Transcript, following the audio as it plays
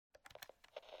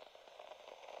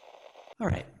All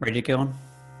right, ready to go on?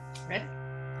 Right?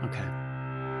 Okay.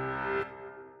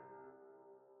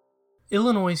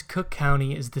 Illinois' Cook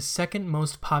County is the second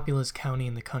most populous county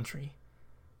in the country.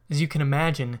 As you can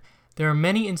imagine, there are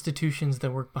many institutions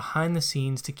that work behind the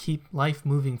scenes to keep life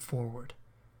moving forward.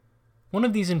 One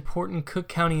of these important Cook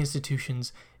County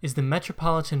institutions is the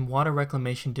Metropolitan Water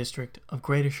Reclamation District of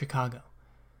Greater Chicago.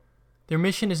 Their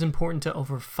mission is important to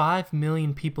over 5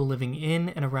 million people living in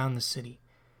and around the city.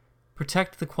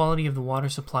 Protect the quality of the water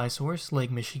supply source,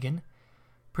 Lake Michigan,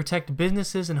 protect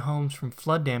businesses and homes from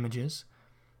flood damages,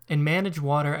 and manage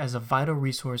water as a vital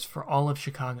resource for all of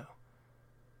Chicago.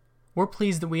 We're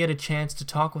pleased that we had a chance to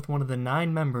talk with one of the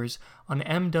 9 members on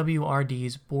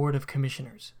MWRD's Board of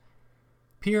Commissioners.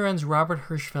 PRN's Robert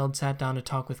Hirschfeld sat down to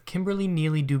talk with Kimberly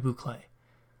Neely Dubuclet.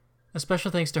 A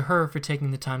special thanks to her for taking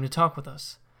the time to talk with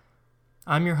us.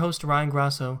 I'm your host, Ryan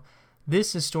Grasso.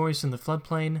 This is Stories from the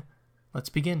Floodplain. Let's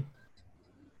begin.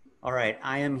 All right,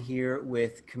 I am here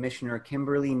with Commissioner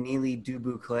Kimberly Neely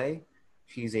Dubuclet.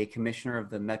 She's a commissioner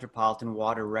of the Metropolitan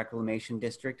Water Reclamation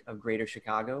District of Greater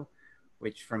Chicago,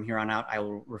 which from here on out I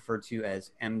will refer to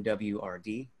as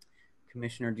MWRD.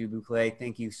 Commissioner Dubuclet,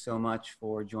 thank you so much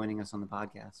for joining us on the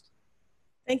podcast.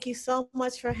 Thank you so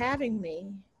much for having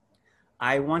me.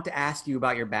 I want to ask you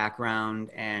about your background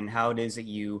and how it is that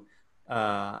you,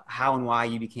 how and why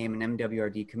you became an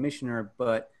MWRD commissioner.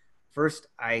 But first,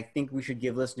 I think we should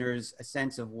give listeners a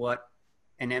sense of what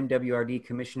an MWRD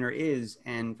commissioner is,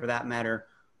 and for that matter,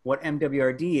 what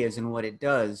MWRD is and what it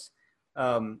does.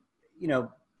 I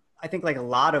think like a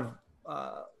lot of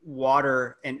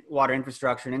water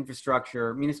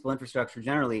infrastructure, municipal infrastructure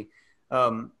generally,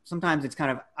 sometimes it's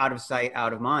kind of out of sight,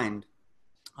 out of mind.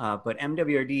 But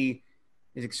MWRD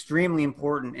is extremely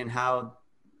important in how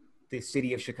the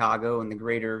city of Chicago and the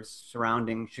greater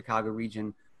surrounding Chicago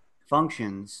region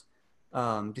functions.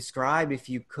 Describe, if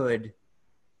you could,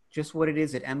 just what it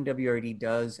is that MWRD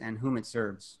does and whom it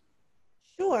serves.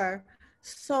 Sure.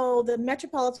 So the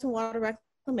Metropolitan Water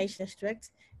Reclamation District,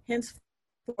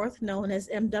 henceforth known as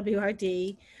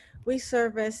MWRD, we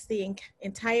service the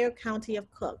entire county of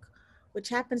Cook, which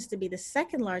happens to be the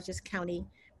second largest county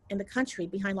in the country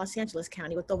behind Los Angeles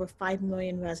County with over 5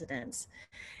 million residents.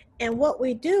 And what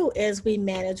we do is we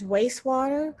manage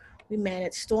wastewater, we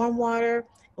manage stormwater, and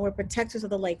we're protectors of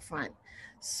the lakefront.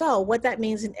 So what that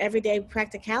means in everyday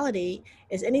practicality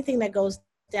is anything that goes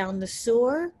down the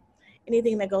sewer,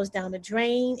 anything that goes down the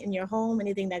drain in your home,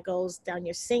 anything that goes down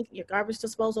your sink, your garbage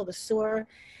disposal, the sewer,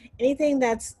 anything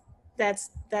that's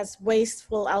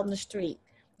wasteful out in the street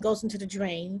goes into the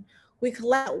drain. We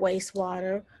collect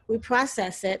wastewater, we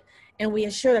process it, and we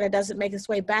ensure that it doesn't make its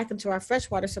way back into our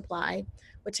freshwater supply,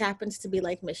 which happens to be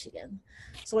Lake Michigan.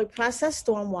 So we process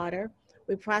stormwater,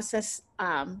 we process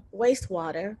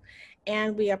wastewater,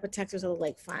 and we are protectors of the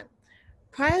lakefront.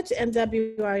 Prior to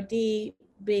MWRD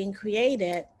being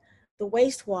created, the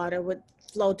wastewater would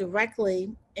flow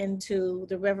directly into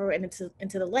the river and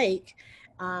into the lake,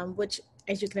 which,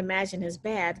 as you can imagine, is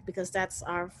bad because that's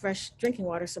our fresh drinking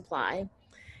water supply.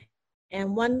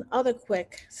 And one other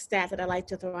quick stat that I like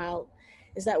to throw out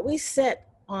is that we sit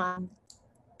on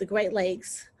the Great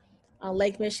Lakes,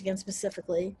 Lake Michigan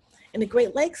specifically, and the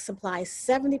Great Lakes supplies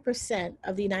 70%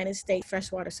 of the United States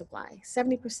freshwater supply,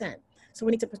 70%. So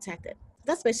we need to protect it.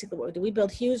 That's basically what we do. We build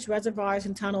huge reservoirs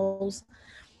and tunnels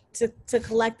to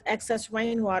collect excess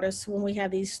rainwater. So when we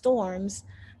have these storms,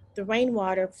 the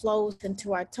rainwater flows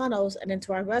into our tunnels and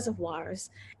into our reservoirs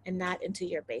and not into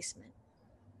your basement.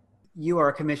 You are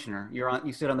a commissioner.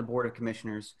 You sit on the Board of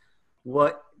Commissioners.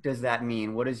 What does that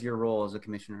mean? What is your role as a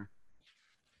commissioner?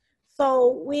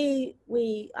 So we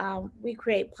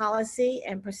create policy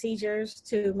and procedures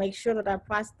to make sure that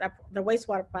the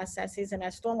wastewater processes and our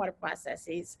stormwater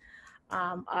processes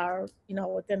are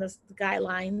within the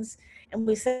guidelines, and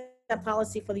we set a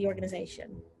policy for the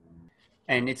organization.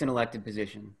 And it's an elected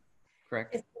position,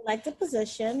 correct? It's an elected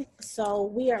position, so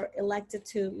we are elected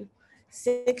to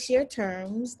 6-year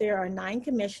terms. There are 9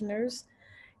 commissioners,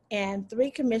 and 3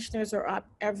 commissioners are up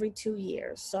every 2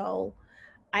 years. So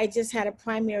I just had a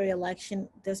primary election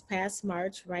this past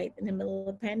March, right in the middle of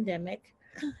the pandemic.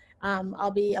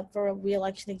 I'll be up for a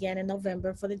re-election again in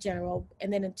November for the general.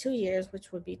 And then in 2 years,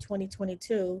 which would be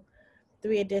 2022,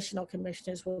 3 additional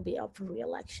commissioners will be up for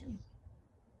re-election.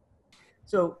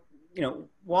 So,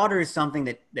 water is something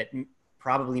that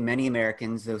probably many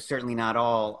Americans, though certainly not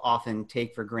all, often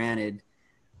take for granted.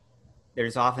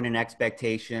 There's often an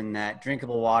expectation that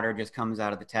drinkable water just comes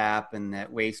out of the tap and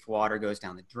that wastewater goes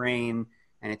down the drain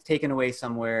and it's taken away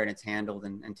somewhere and it's handled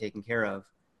and taken care of.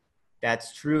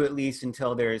 That's true at least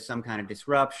until there is some kind of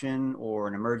disruption or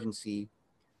an emergency.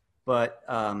 But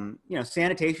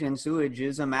sanitation and sewage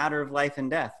is a matter of life and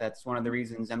death. That's one of the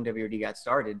reasons MWRD got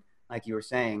started. Like you were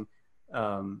saying,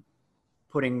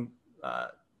 putting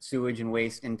sewage and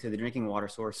waste into the drinking water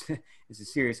source is a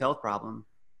serious health problem.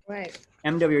 Right.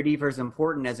 MWRD, for as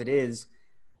important as it is,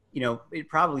 it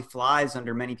probably flies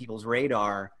under many people's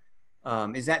radar.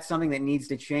 Is that something that needs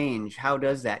to change? How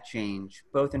does that change,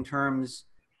 both in terms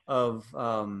of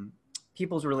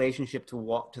people's relationship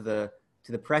to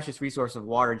the precious resource of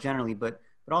water generally, but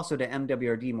also to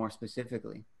MWRD more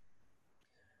specifically?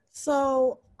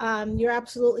 So you're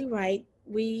absolutely right.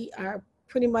 We are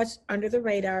pretty much under the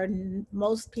radar.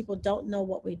 Most people don't know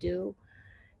what we do.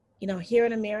 Here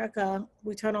in America,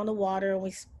 we turn on the water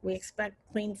and we expect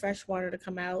clean, fresh water to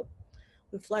come out.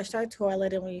 We flush our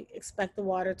toilet and we expect the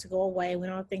water to go away. We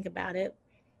don't think about it.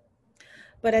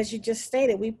 But as you just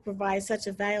stated, we provide such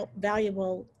a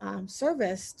valuable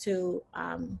service to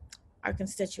our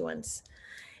constituents.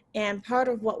 And part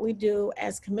of what we do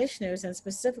as commissioners, and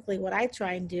specifically what I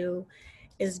try and do,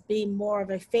 is be more of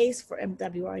a face for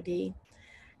MWRD,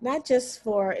 not just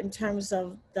in terms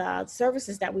of the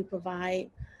services that we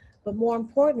provide, but more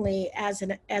importantly, as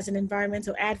an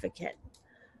environmental advocate,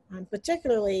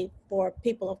 particularly for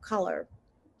people of color,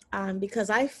 because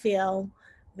I feel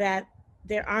that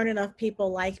there aren't enough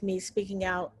people like me speaking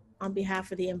out on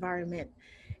behalf of the environment.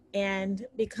 And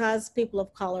because people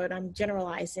of color, and I'm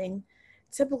generalizing,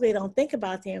 typically don't think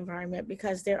about the environment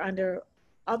because they're under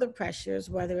other pressures,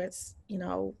 whether it's,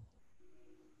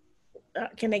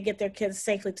 can they get their kids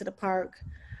safely to the park?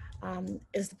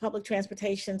 Is the public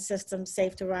transportation system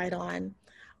safe to ride on?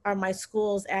 Are my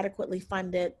schools adequately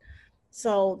funded?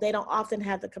 So they don't often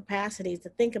have the capacity to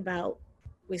think about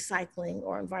recycling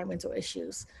or environmental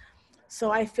issues. So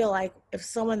I feel like if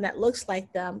someone that looks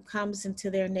like them comes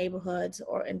into their neighborhoods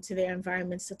or into their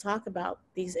environments to talk about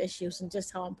these issues and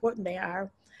just how important they are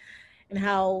and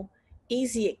how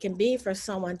easy it can be for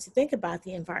someone to think about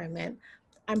the environment,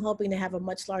 I'm hoping to have a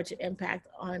much larger impact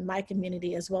on my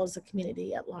community as well as the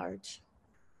community at large.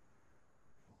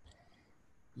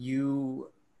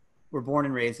 You were born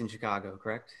and raised in Chicago,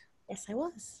 correct? Yes, I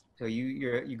was. So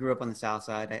you grew up on the South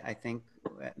Side, I think,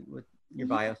 what your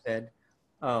bio said.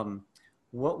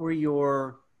 What were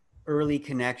your early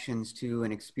connections to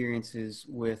and experiences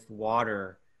with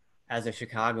water as a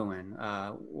Chicagoan?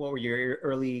 What were your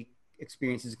early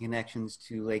experiences and connections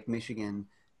to Lake Michigan,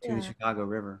 to the Chicago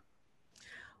River?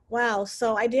 Wow.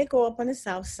 So I did grow up on the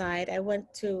South Side. I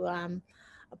went to a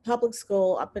public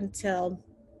school up until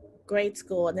grade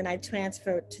school, and then I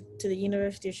transferred to the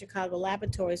University of Chicago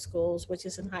Laboratory Schools, which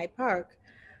is in Hyde Park,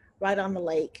 right on the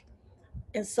lake.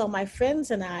 And so my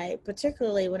friends and I,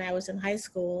 particularly when I was in high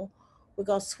school, would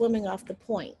go swimming off the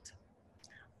point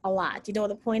a lot. You know what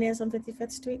the point is on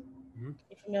 55th Street? Mm-hmm.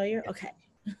 You familiar? Okay.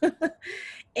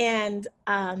 And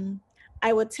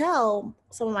I would tell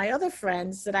some of my other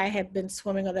friends that I had been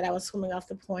swimming or that I was swimming off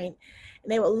the point,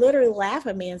 and they would literally laugh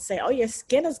at me and say, "Oh, your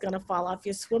skin is going to fall off.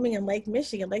 You're swimming in Lake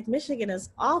Michigan. Lake Michigan is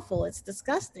awful. It's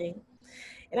disgusting."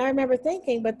 And I remember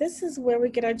thinking, but this is where we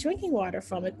get our drinking water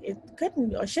from. It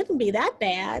couldn't or shouldn't be that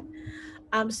bad.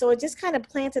 So it just kind of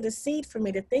planted a seed for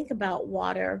me to think about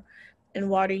water and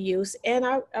water use and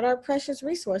our precious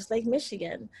resource, Lake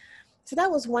Michigan. So that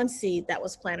was one seed that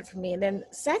was planted for me. And then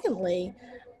secondly,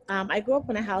 I grew up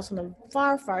in a house on the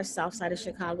far, far south side of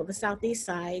Chicago, the southeast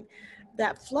side,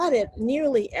 that flooded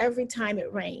nearly every time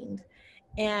it rained.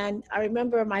 And I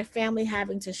remember my family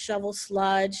having to shovel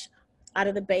sludge out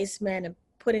of the basement and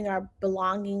putting our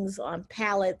belongings on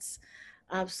pallets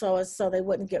so they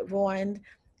wouldn't get ruined.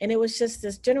 And it was just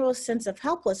this general sense of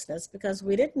helplessness because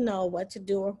we didn't know what to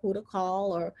do or who to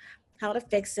call or how to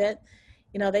fix it.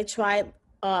 They tried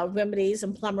remedies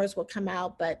and plumbers would come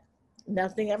out, but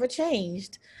nothing ever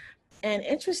changed. And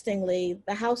interestingly,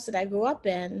 the house that I grew up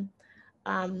in,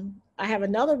 I have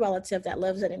another relative that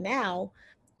lives in it now,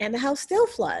 and the house still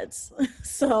floods.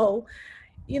 So,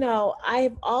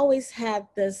 I've always had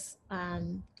this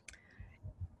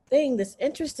this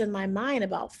interest in my mind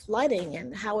about flooding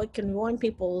and how it can ruin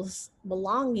people's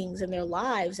belongings and their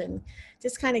lives, and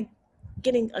just kind of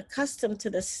getting accustomed to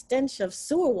the stench of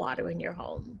sewer water in your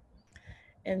home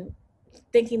and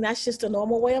thinking that's just a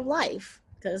normal way of life.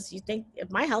 Because you think if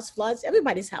my house floods,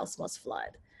 everybody's house must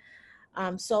flood.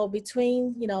 So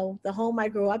between, the home I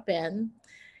grew up in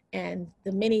and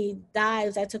the many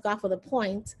dives I took off of the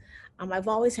point, I've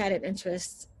always had an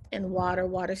interest in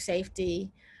water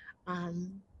safety,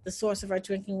 the source of our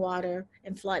drinking water,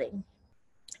 and flooding.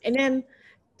 And then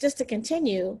just to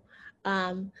continue,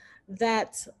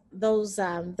 that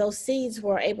those seeds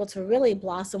were able to really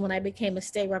blossom when I became a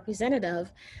state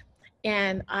representative.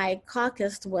 And I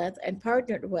caucused with and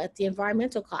partnered with the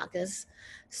Environmental Caucus,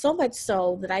 so much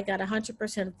so that I got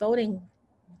 100% voting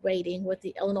rating with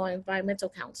the Illinois Environmental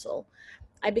Council.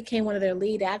 I became one of their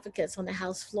lead advocates on the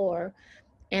House floor.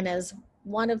 And as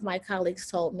one of my colleagues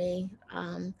told me,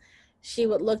 she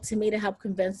would look to me to help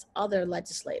convince other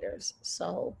legislators.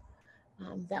 So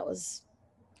that was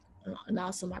an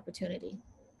awesome opportunity.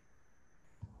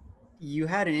 You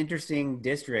had an interesting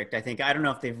district. I think, I don't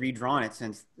know if they've redrawn it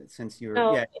since you were,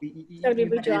 No, yeah, it's going to be you had an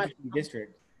redrawn. interesting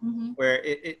district Mm-hmm. where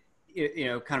it, you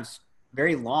know, kind of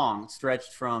very long,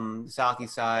 stretched from the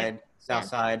southeast side, south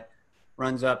side,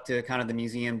 runs up to kind of the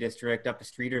museum district, up to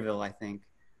Streeterville, I think.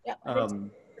 Yeah,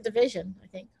 division, I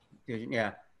think.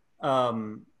 Yeah.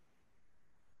 How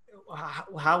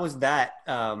was that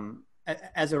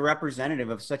as a representative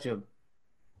of such a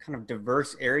kind of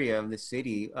diverse area of the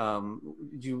city?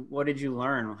 What did you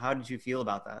learn? How did you feel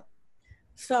about that?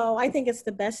 So I think it's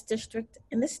the best district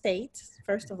in the state,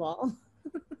 first of all.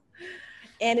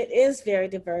 And it is very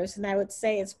diverse. And I would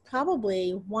say it's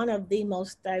probably one of the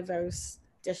most diverse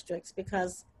districts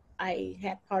because I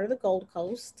had part of the Gold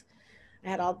Coast. I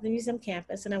had all the museum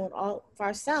campus, and I went all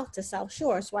far south to South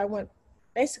Shore. So I went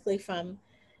basically from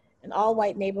an all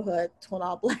white neighborhood to an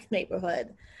all black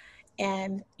neighborhood.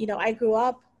 And, you know, I grew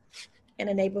up in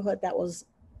a neighborhood that was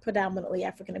predominantly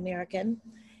African American.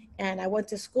 And I went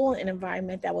to school in an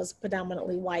environment that was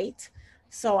predominantly white.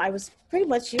 So I was pretty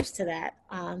much used to that.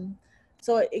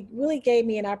 So it really gave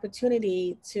me an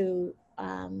opportunity to,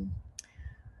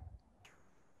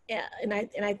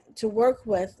 to work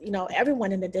with, you know,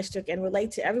 everyone in the district and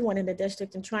relate to everyone in the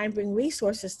district and try and bring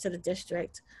resources to the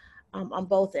district on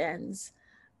both ends.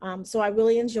 So I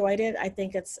really enjoyed it. I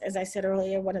think it's, as I said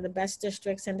earlier, one of the best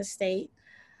districts in the state.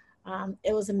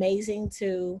 It was amazing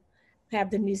to have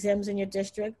the museums in your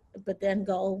district, but then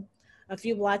go a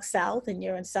few blocks south and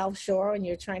you're in South Shore and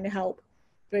you're trying to help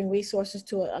bring resources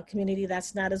to a community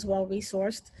that's not as well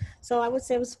resourced. So I would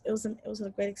say it was a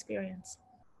great experience.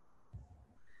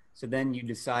 So then you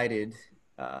decided,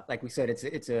 like we said,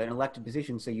 it's an elected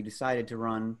position. So you decided to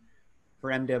run for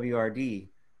MWRD.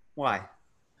 Why?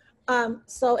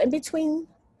 So in between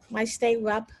my state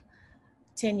rep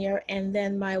tenure and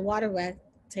then my water rec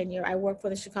tenure, I worked for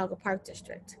the Chicago Park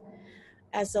District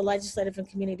as the Legislative and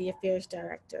Community Affairs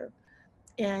Director.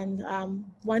 And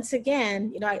once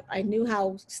again, you know, I knew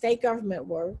how state government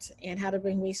worked and how to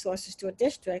bring resources to a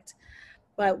district,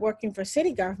 but working for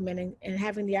city government and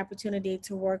having the opportunity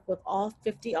to work with all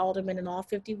 50 aldermen in all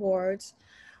 50 wards,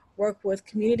 work with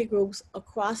community groups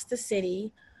across the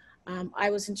city. I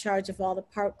was in charge of all the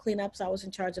park cleanups. I was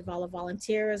in charge of all the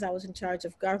volunteers. I was in charge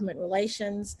of government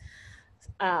relations.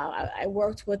 I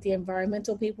worked with the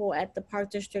environmental people at the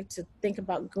park district to think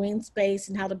about green space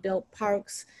and how to build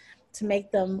parks to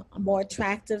make them more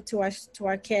attractive to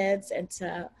our kids and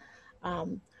to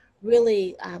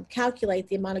really calculate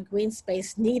the amount of green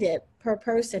space needed per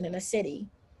person in a city.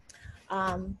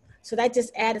 So that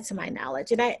just added to my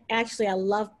knowledge. And I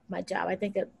love my job. I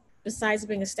think that besides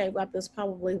being a state rep, it was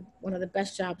probably one of the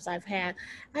best jobs I've had.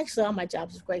 Actually, all my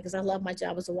jobs are great because I love my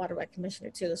job as a water rec commissioner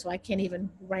too. So I can't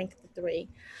even rank the three.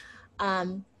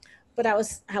 But I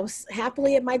was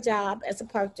happily at my job at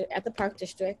the park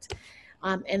district.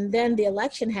 And then the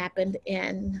election happened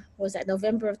was that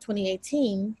November of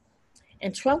 2018,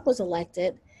 and Trump was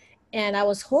elected. And I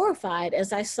was horrified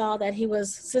as I saw that he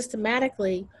was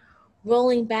systematically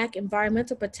rolling back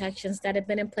environmental protections that had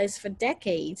been in place for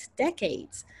decades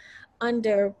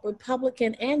under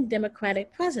Republican and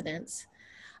Democratic presidents.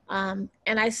 And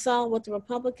I saw what the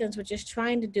Republicans were just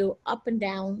trying to do up and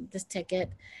down this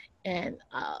ticket and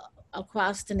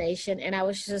across the nation. And I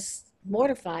was just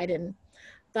mortified and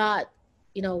thought,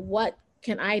 you know, what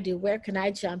can I do? Where can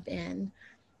I jump in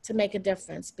to make a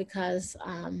difference? Because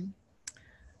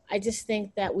I just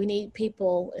think that we need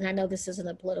people, and I know this isn't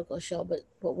a political show, but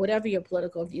whatever your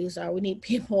political views are, we need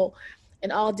people in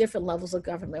all different levels of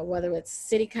government, whether it's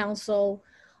city council,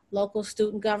 local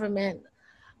student government,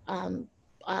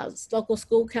 local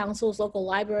school councils, local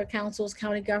library councils,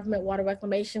 county government, water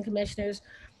reclamation commissioners.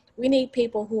 We need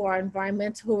people who are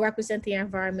who represent the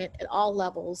environment at all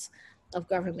levels of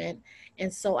government.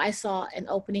 And so I saw an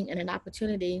opening and an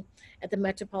opportunity at the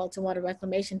Metropolitan Water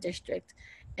Reclamation District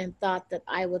and thought that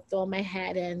I would throw my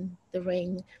hat in the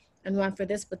ring and run for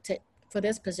this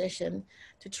position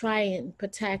to try and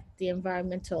protect the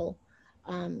environmental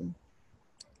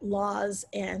laws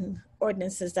and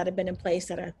ordinances that have been in place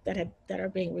that are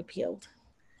being repealed.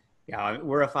 Yeah,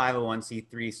 we're a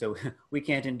 501c3, so we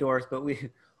can't endorse, but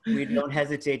we don't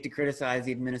hesitate to criticize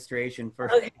the administration for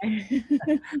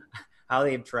how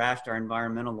they've trashed our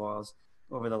environmental laws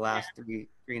over the last three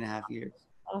 3.5 years.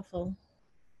 Awful.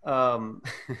 Um,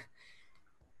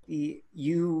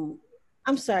 you,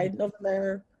 I'm sorry,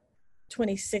 November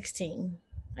 2016.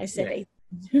 I said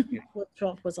yeah, 18 when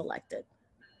Trump was elected.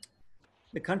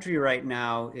 the country right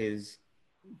now is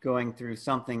going through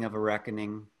something of a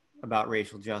reckoning about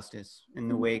racial justice in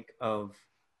the wake of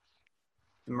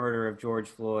the murder of George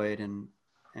Floyd and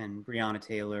Breonna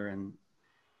Taylor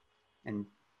and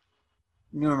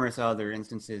numerous other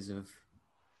instances of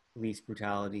police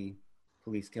brutality,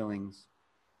 police killings.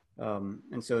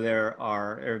 And so there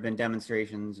have been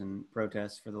demonstrations and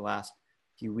protests for the last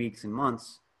few weeks and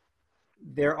months.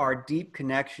 There are deep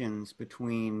connections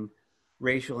between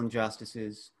racial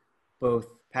injustices, both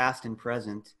past and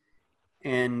present,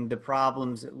 and the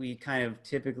problems that we kind of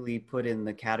typically put in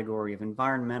the category of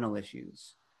environmental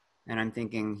issues. And I'm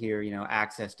thinking here,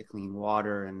 access to clean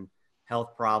water and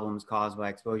health problems caused by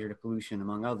exposure to pollution,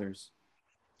 among others.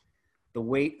 The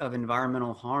weight of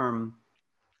environmental harm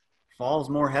falls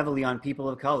more heavily on people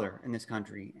of color in this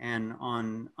country and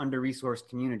on under-resourced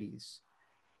communities.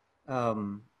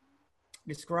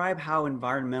 Describe how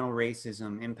environmental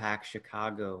racism impacts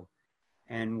Chicago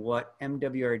and what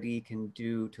MWRD can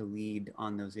do to lead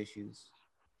on those issues.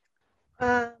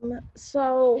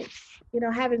 So,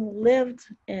 having lived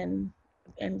and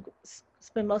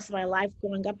spent most of my life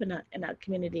growing up in a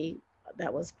community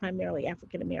that was primarily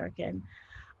African American,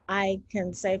 I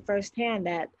can say firsthand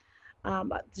that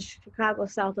the Chicago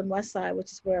South and West Side,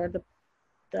 which is where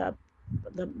the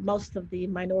most of the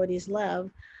minorities live,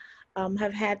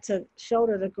 have had to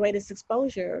shoulder the greatest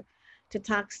exposure to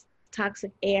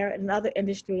toxic air and other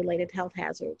industry-related health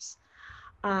hazards.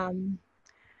 Um,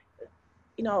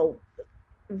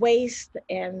 Waste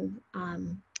and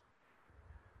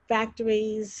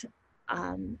factories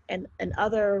and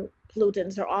other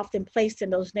pollutants are often placed in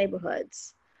those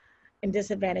neighborhoods, in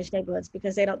disadvantaged neighborhoods,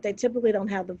 because they typically don't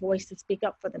have the voice to speak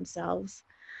up for themselves.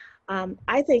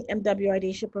 I think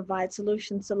MWRD should provide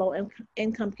solutions to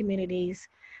low-income communities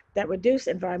that reduce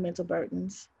environmental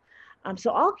burdens.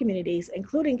 So all communities,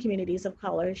 including communities of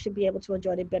color, should be able to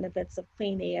enjoy the benefits of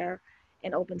clean air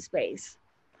and open space.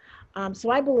 So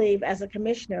I believe as a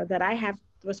commissioner that I have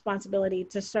the responsibility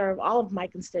to serve all of my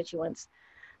constituents,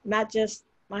 not just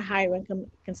my higher income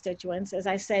constituents. As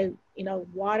I say,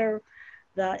 water,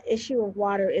 the issue of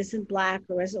water isn't Black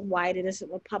or isn't white, it isn't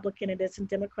Republican, it isn't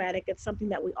Democratic, it's something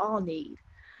that we all need.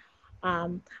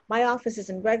 My office is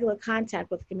in regular contact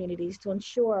with communities to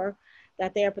ensure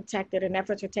that they are protected and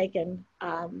efforts are taken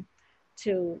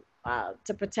to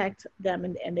protect them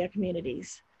and their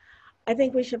communities. I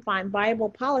think we should find viable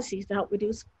policies to help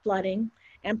reduce flooding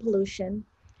and pollution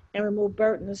and remove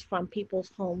burdens from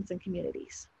people's homes and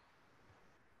communities.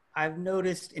 I've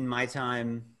noticed in my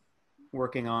time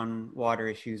working on water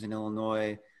issues in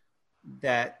Illinois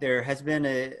that there has been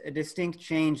a distinct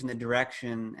change in the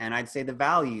direction and I'd say the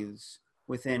values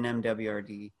within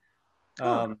MWRD.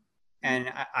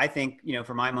 And I think,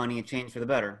 for my money, it changed for the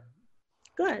better.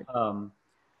 Good.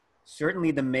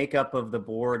 Certainly the makeup of the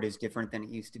board is different than it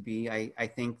used to be. I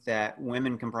think that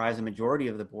women comprise a majority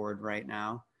of the board right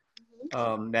now.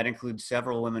 That includes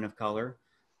several women of color.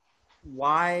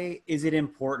 Why is it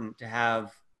important to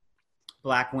have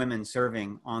Black women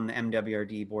serving on the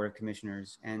MWRD Board of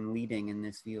Commissioners and leading in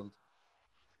this field?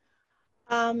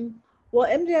 Well,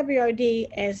 MWRD,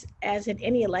 as in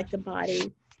any elected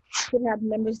body, should have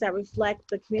members that reflect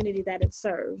the community that it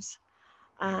serves.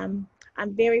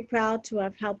 I'm very proud to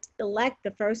have helped elect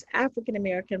the first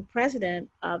African-American president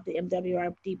of the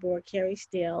MWRD board, Carrie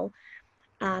Steele.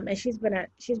 And she's been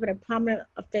a prominent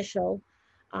official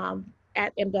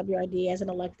at MWRD as an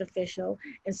elected official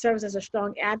and serves as a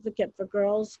strong advocate for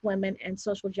girls, women, and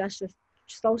social justice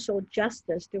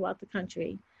throughout the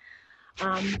country.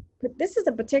 But this is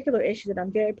a particular issue that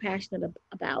I'm very passionate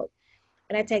about.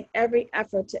 And I take every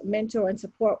effort to mentor and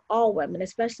support all women,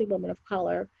 especially women of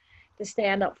color, to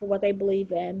stand up for what they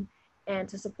believe in and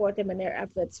to support them in their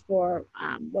efforts for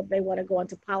whether they want to go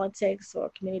into politics or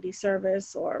community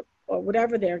service or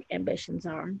whatever their ambitions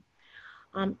are.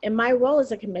 In my role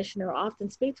as a commissioner, I often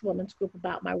speak to women's group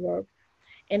about my work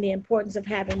and the importance of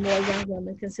having more young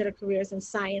women consider careers in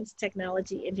science,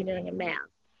 technology, engineering, and math,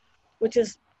 which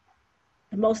is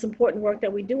the most important work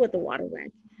that we do at the Water Rec.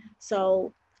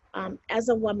 So as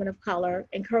a woman of color,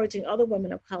 encouraging other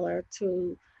women of color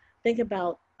to think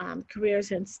about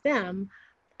careers in STEM,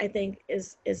 I think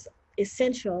is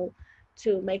essential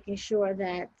to making sure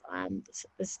that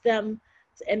the STEM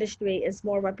industry is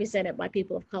more represented by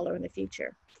people of color in the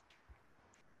future.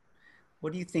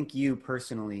 What do you think you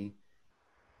personally,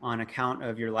 on account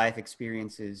of your life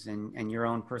experiences and your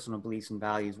own personal beliefs and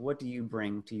values, what do you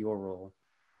bring to your role?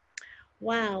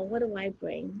 Wow, what do I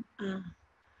bring?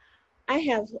 I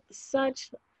have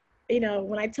such,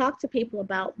 when I talk to people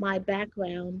about my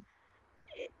background,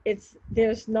 it's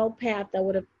there's no path that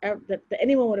would have that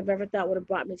anyone would have ever thought would have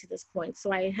brought me to this point.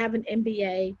 So I have an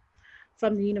MBA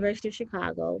from the University of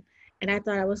Chicago, and I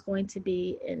thought I was going to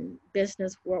be in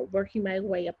business, working my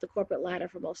way up the corporate ladder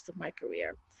for most of my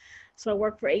career. So I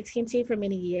worked for AT&T for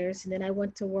many years, and then I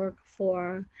went to work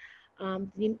for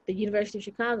the University of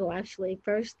Chicago, actually,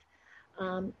 first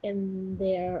in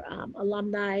their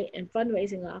alumni and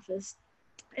fundraising office,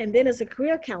 and then as a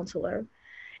career counselor.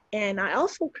 And I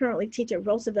also currently teach at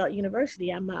Roosevelt University.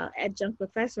 I'm an adjunct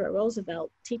professor at Roosevelt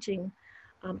teaching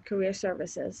career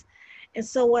services. And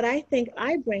so, what I think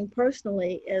I bring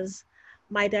personally is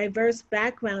my diverse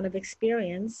background of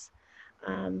experience,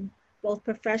 um, both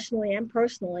professionally and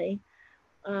personally.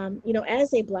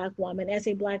 As a Black woman, as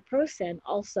a Black person,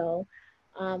 also,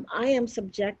 I am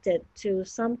subjected to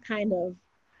some kind of,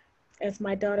 as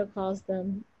my daughter calls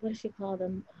them, what does she call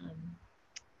them?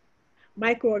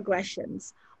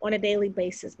 Microaggressions on a daily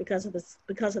basis because of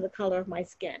the color of my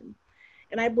skin.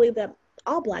 And I believe that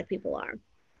all Black people are.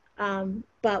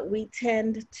 But we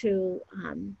tend to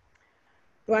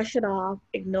brush it off,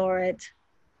 ignore it,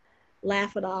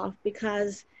 laugh it off,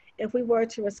 because if we were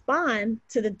to respond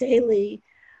to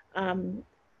um,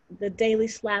 the daily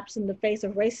slaps in the face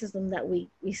of racism that we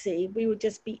see, we would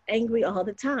just be angry all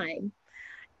the time.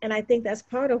 And I think that's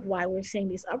part of why we're seeing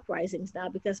these uprisings now,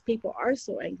 because people are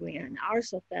so angry and are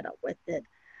so fed up with it.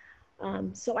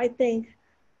 So I think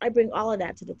I bring all of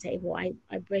that to the table. I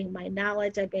bring my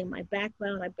knowledge, I bring my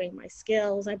background, I bring my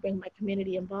skills, I bring my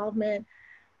community involvement,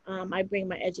 I bring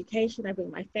my education, I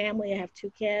bring my family. I have 2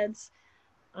 kids.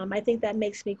 I think that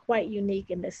makes me quite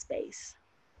unique in this space.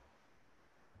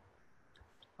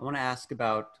 I want to ask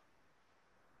about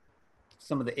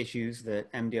some of the issues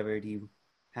that MWRD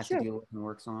has to Sure. deal with and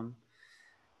works on.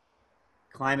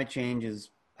 Climate change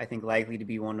is, I think, likely to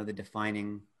be one of the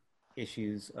defining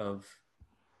issues of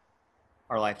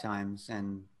our lifetimes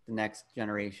and the next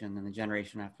generation and the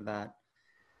generation after that.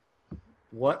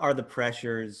 What are the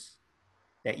pressures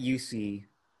that you see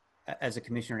as a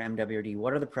commissioner at MWRD?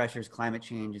 What are the pressures climate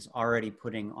change is already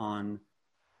putting on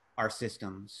our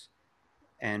systems?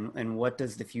 And what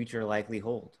does the future likely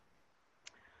hold?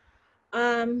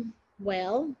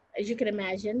 Well, as you can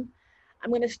imagine, I'm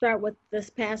going to start with this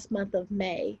past month of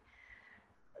May.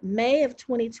 May of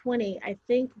 2020, I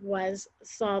think,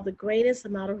 saw the greatest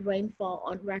amount of rainfall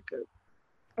on record.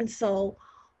 And so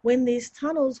when these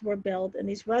tunnels were built and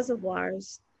these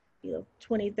reservoirs,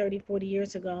 20, 30, 40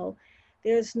 years ago,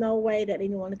 there's no way that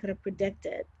anyone could have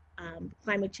predicted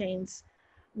climate change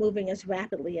moving as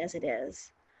rapidly as it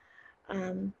is.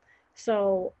 Um,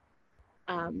 so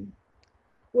um,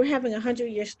 we're having a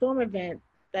 100-year storm event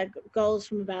that goes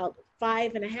from about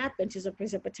 5.5 inches of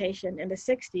precipitation in the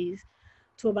 60s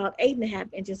to about 8.5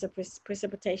 inches of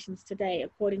precipitations today,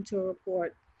 according to a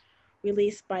report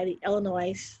released by the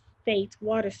Illinois State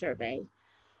Water Survey.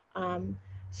 Um,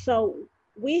 so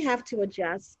we have to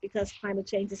adjust because climate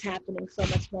change is happening so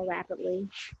much more rapidly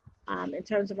in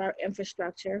terms of our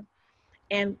infrastructure,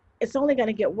 and it's only going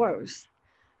to get worse.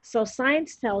 So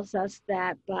science tells us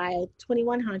that by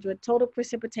 2100, total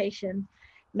precipitation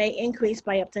may increase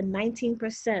by up to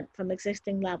 19% from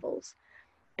existing levels,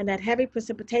 and that heavy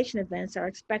precipitation events are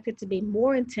expected to be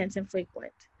more intense and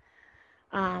frequent.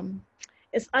 Um,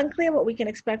 it's unclear what we can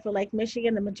expect for Lake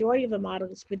Michigan. The majority of the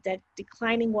models predict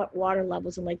declining water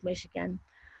levels in Lake Michigan,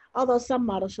 although some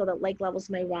models show that lake levels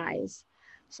may rise.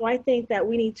 So I think that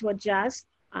we need to adjust.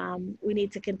 We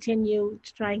need to continue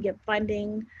to try and get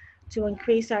funding to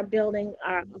increase our building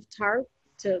of TARP,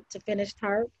 to finish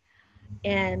TARP,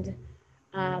 and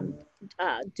um,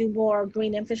 do more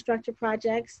green infrastructure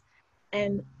projects.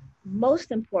 And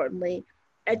most importantly,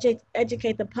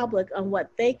 educate the public on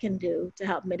what they can do to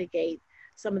help mitigate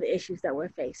some of the issues that we're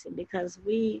facing, because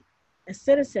we as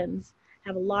citizens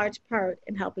have a large part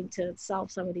in helping to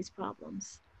solve some of these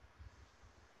problems.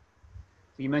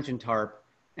 So you mentioned TARP,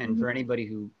 and Mm-hmm. for anybody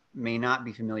who may not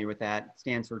be familiar with that, it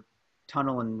stands for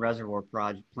Tunnel and Reservoir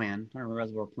Plan. Tunnel and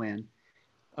Reservoir Plan.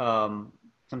 Um,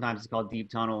 Sometimes it's called Deep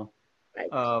Tunnel.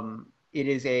 Right. It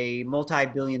is a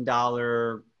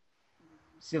multi-billion-dollar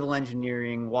civil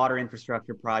engineering water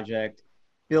infrastructure project,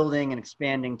 building and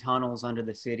expanding tunnels under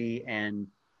the city and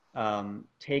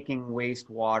taking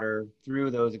wastewater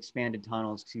through those expanded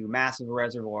tunnels to massive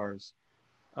reservoirs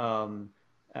um,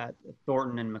 at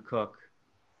Thornton and McCook,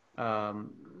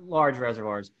 large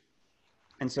reservoirs.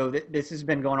 And so this has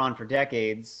been going on for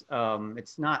decades.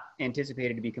 It's not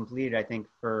anticipated to be completed, I think,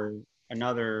 for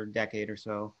another decade or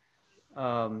so.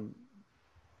 Um,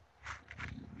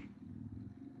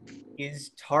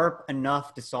 Is TARP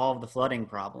enough to solve the flooding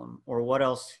problem, or what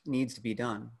else needs to be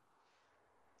done?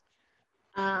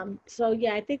 So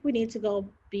yeah, I think we need to go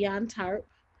beyond TARP.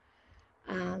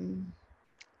 Um,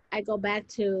 I go back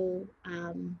to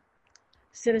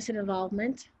citizen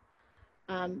involvement,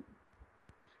 um,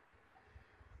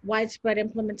 widespread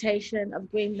implementation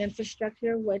of green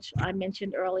infrastructure, which I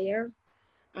mentioned earlier.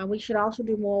 We should also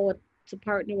do more to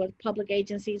partner with public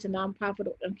agencies and nonprofit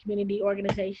and community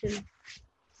organizations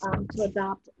to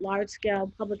adopt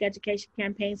large-scale public education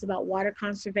campaigns about water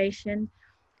conservation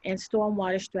and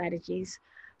stormwater strategies.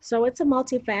 So it's a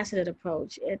multifaceted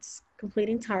approach. It's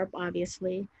completing TARP,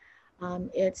 obviously.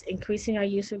 It's increasing our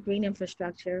use of green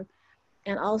infrastructure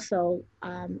and also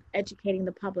educating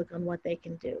the public on what they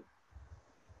can do.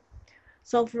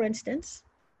 So for instance,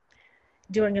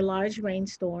 during a large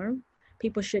rainstorm,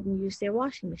 people shouldn't use their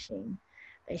washing machine.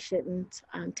 They shouldn't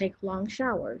take long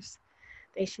showers.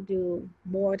 They should do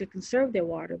more to conserve their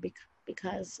water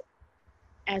because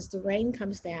as the rain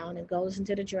comes down and goes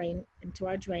into the drain, into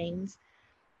our drains,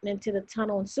 and into the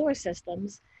tunnel and sewer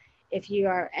systems, if you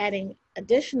are adding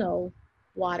additional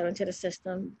water into the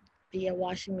system via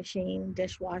washing machine,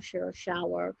 dishwasher,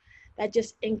 shower, that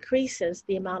just increases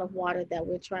the amount of water that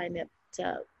we're trying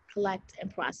to collect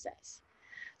and process.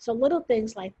 So little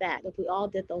things like that, if we all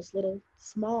did those little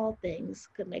small things,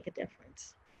 could make a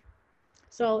difference.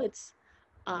 So it's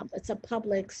a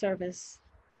public service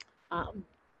um,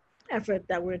 effort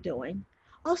that we're doing.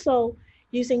 Also,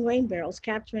 using rain barrels,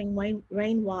 capturing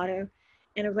rainwater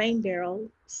in a rain barrel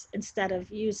instead of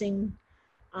using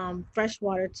fresh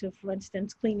water to, for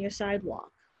instance, clean your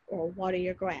sidewalk or water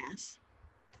your grass.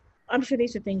 I'm sure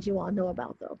these are things you all know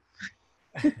about, though.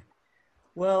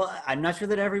 Well, I'm not sure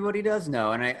that everybody does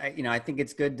know, and I think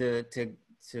it's good to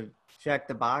check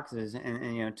the boxes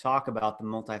and talk about the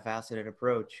multifaceted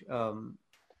approach.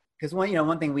 Because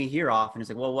one thing we hear often is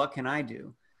like, well, what can I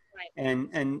do? Right.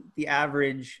 And the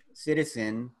average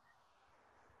citizen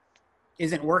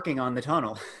isn't working on the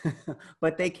tunnel,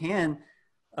 but they can,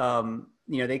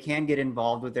 they can get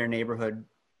involved with their neighborhood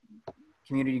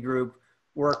community group,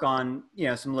 work on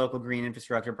some local green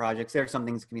infrastructure projects. There are some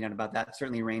things that can be done about that.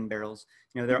 Certainly, rain barrels.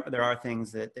 There are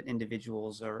things that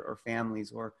individuals or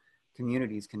families or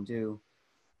communities can do.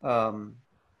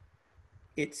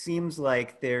 It seems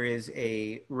like there is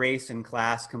a race and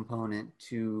class component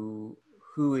to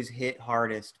who is hit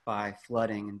hardest by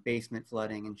flooding and basement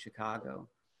flooding in Chicago.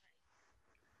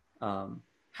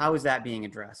 How is that being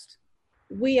addressed?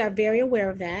 We are very aware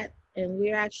of that, and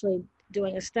we're actually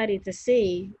doing a study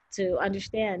to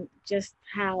understand just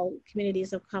how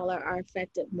communities of color are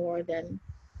affected more than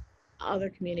other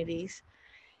communities.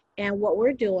 And what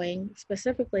we're doing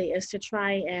specifically is to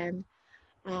try and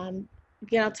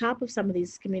get on top of some of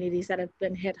these communities that have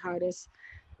been hit hardest.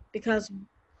 Because,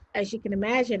 as you can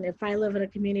imagine, if I live in a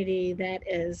community that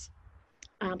is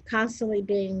constantly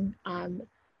being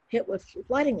hit with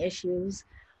flooding issues,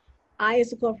 I,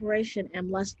 as a corporation,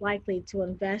 am less likely to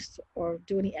invest or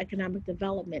do any economic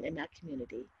development in that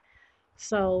community.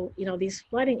 So, these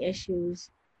flooding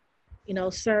issues,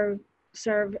 serve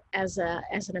as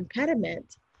an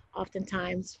impediment,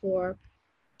 oftentimes, for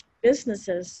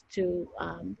businesses to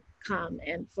come,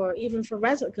 and even for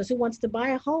residents, because who wants to buy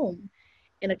a home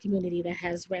in a community that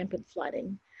has rampant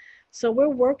flooding? So we're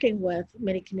working with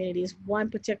many communities, one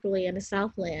particularly in the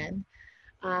Southland,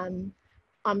 um,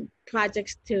 on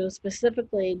projects to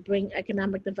specifically bring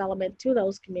economic development to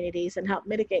those communities and help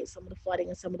mitigate some of the flooding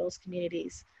in some of those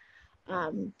communities,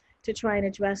 to try and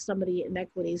address some of the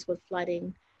inequities with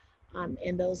flooding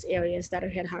in those areas that are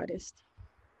hit hardest.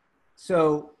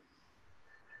 So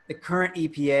the current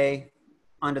EPA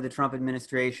under the Trump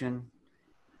administration,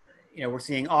 we're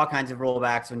seeing all kinds of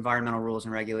rollbacks of environmental rules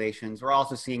and regulations. We're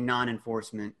also seeing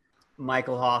non-enforcement.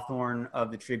 Michael Hawthorne of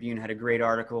the Tribune had a great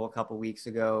article a couple weeks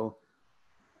ago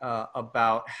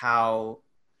about how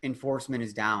enforcement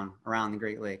is down around the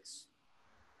Great Lakes.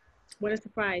 What a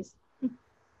surprise.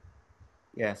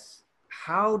 Yes.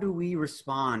 How do we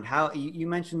respond? How you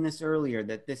mentioned this earlier,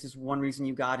 that this is one reason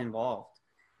you got involved.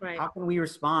 Right. How can we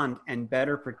respond and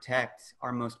better protect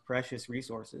our most precious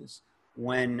resources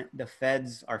when the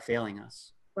feds are failing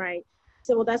us? Right.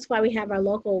 So, well, that's why we have our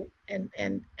local and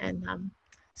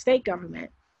state government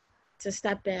to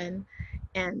step in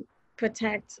and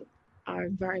protect our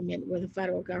environment where the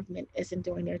federal government isn't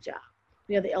doing their job.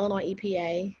 We have the Illinois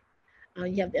EPA,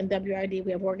 you have the MWRD,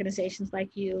 we have organizations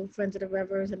like you, Friends of the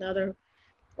Rivers, and other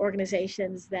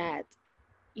organizations that,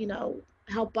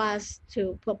 help us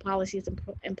to put policies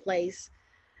in place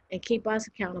and keep us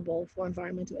accountable for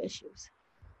environmental issues.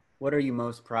 What are you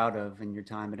most proud of in your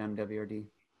time at MWRD?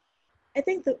 I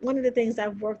think that one of the things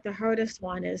I've worked the hardest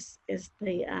on is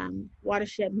the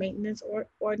watershed maintenance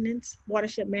ordinance,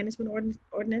 watershed management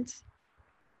ordinance.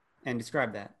 And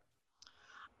describe that.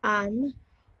 Um,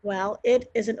 well, it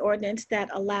is an ordinance that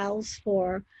allows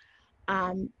for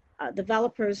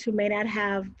developers who may not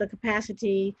have the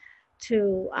capacity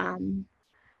to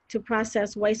to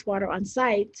process wastewater on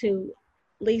site to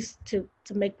at least to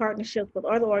make partnerships with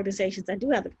other organizations that do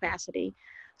have the capacity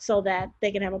so that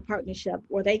they can have a partnership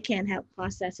where they can have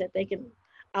process it, they can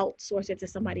outsource it to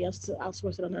somebody else to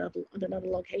outsource it on another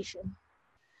location.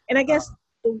 And I Uh, guess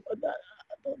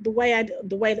the way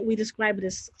that we describe it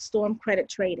is storm credit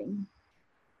trading.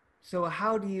 so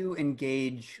how do you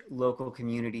engage local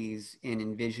communities in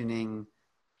envisioning,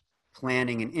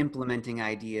 planning, and implementing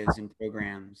ideas and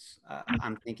programs?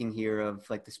 I'm thinking here of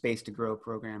like the Space to Grow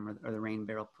program or the Rain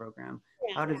Barrel program.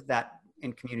 Yeah. How does that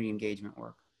in community engagement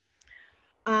work?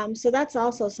 So that's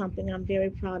also something I'm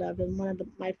very proud of, and one of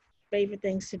my favorite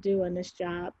things to do in this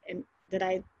job, and that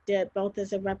I did both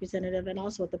as a representative and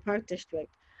also with the Park District.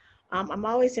 I'm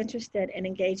always interested in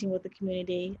engaging with the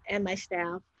community and my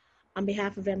staff on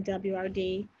behalf of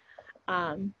MWRD.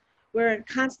 Um, we're in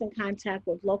constant contact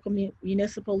with local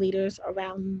municipal leaders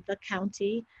around the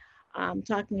county,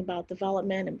 talking about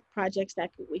development and projects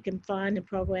that we can fund and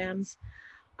programs.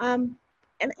 Um,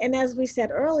 and as we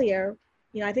said earlier,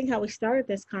 I think how we started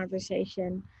this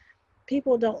conversation,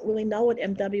 people don't really know what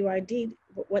MWRD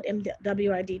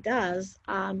does.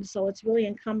 So it's really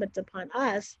incumbent upon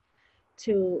us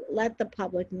to let the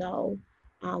public know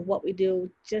what we do,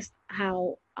 just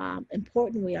how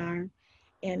important we are.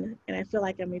 And I feel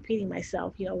like I'm repeating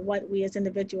myself, what we as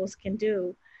individuals can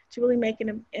do to really make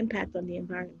an impact on the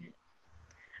environment.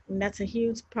 And that's a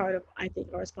huge part of, I think,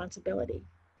 our responsibility.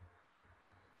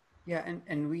 Yeah,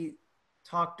 and we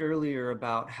talked earlier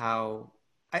about how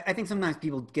I think sometimes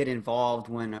people get involved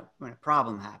when a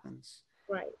problem happens.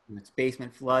 Right. When it's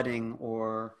basement flooding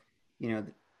or, you know,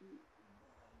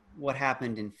 what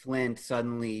happened in Flint,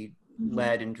 suddenly Mhm.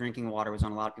 lead and drinking water was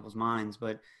on a lot of people's minds,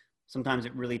 but sometimes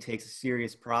it really takes a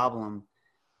serious problem.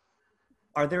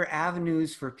 Are there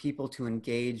avenues for people to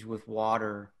engage with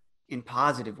water in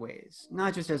positive ways,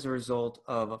 not just as a result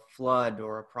of a flood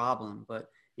or a problem,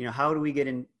 but how do we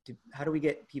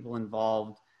get people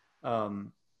involved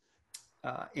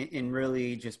in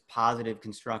really just positive,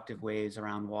 constructive ways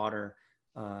around water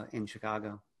in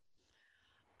Chicago?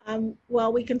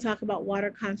 Well, we can talk about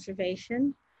water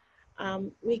conservation.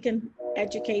 We can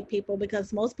educate people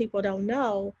because most people don't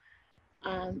know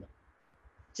um,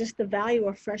 just the value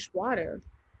of fresh water.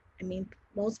 I mean,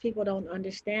 most people don't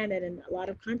understand it in a lot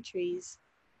of countries,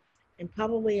 and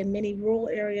probably in many rural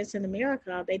areas in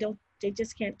America, they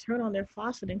just can't turn on their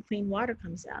faucet and clean water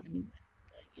comes out. I mean,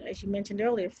 as you mentioned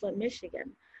earlier, Flint,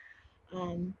 Michigan.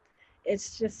 Um,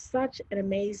 it's just such an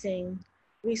amazing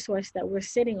resource that we're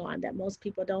sitting on that most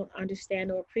people don't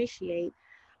understand or appreciate.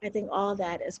 I think all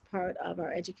that is part of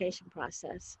our education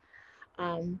process.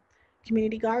 Um,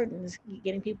 Community gardens,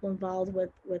 getting people involved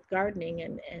with gardening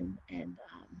and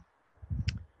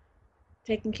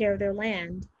taking care of their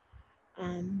land.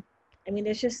 Um, I mean,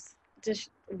 there's just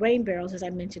rain barrels, as I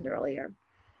mentioned earlier.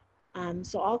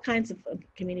 So all kinds of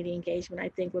community engagement, I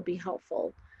think, would be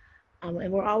helpful.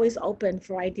 And we're always open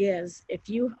for ideas if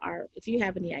you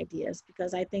have any ideas,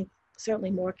 because I think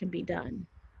certainly more can be done.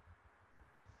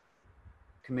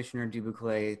 Commissioner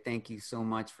Dubuclet, thank you so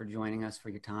much for joining us, for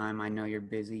your time. I know you're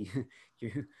busy.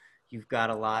 you, you've got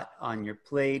a lot on your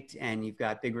plate and you've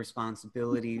got big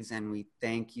responsibilities, and we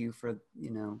thank you for,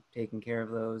 taking care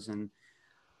of those. And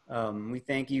we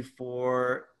thank you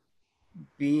for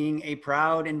being a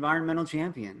proud environmental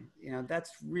champion.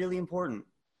 That's really important.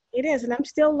 It is, and I'm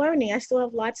still learning. I still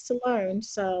have lots to learn.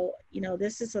 So,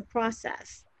 this is a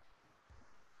process.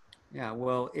 Yeah,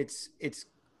 well, it's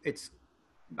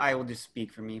I will just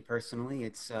speak for me personally.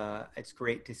 It's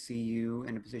great to see you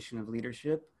in a position of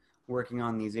leadership working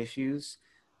on these issues.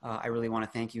 I really want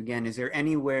to thank you again. Is there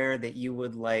anywhere that you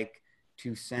would like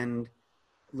to send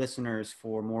listeners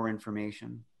for more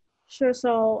information? Sure.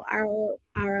 So our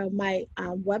my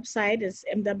website is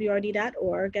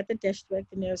mwrd.org at the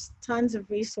district, and there's tons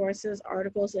of resources,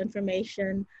 articles,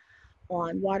 information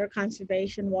on water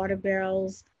conservation, water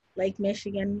barrels, Lake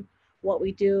Michigan, what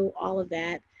we do, all of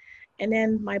that. And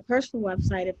then my personal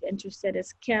website, if interested,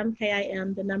 is Kim,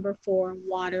 the number 4,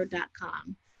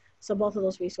 water.com. So both of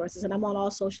those resources. And I'm on all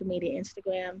social media,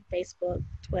 Instagram, Facebook,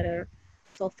 Twitter.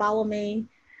 So follow me.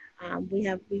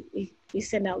 We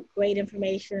send out great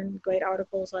information, great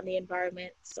articles on the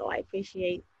environment. So I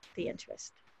appreciate the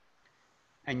interest.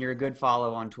 And you're a good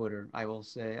follow on Twitter, I will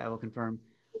say, I will confirm.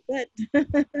 good.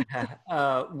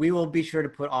 We will be sure to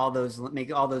put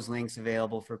make all those links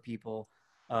available for people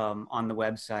on the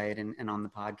website and on the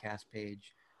podcast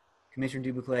page.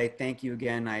 Commissioner Dubuclet, thank you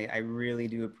again. I really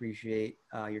do appreciate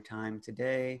your time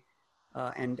today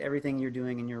and everything you're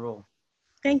doing in your role.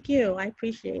 Thank you. I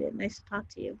appreciate it. Nice to talk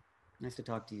to you. Nice to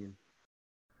talk to you.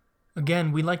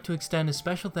 Again, we'd like to extend a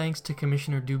special thanks to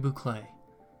Commissioner Dubuclet.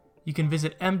 You can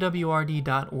visit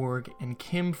mwrd.org and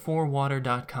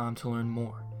kim4water.com to learn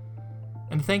more.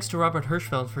 And thanks to Robert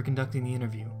Hirschfeld for conducting the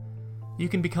interview. You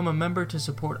can become a member to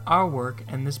support our work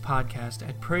and this podcast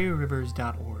at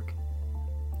prairieriver's.org.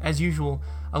 As usual,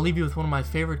 I'll leave you with one of my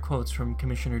favorite quotes from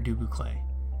Commissioner Dubuclet.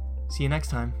 See you next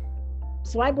time.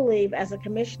 So I believe as a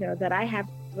commissioner that I have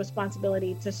the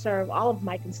responsibility to serve all of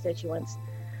my constituents,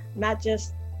 not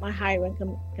just my higher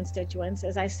income constituents.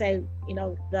 As I say,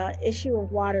 the issue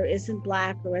of water isn't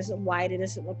black or isn't white, it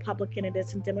isn't Republican, it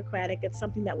isn't Democratic, it's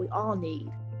something that we all need.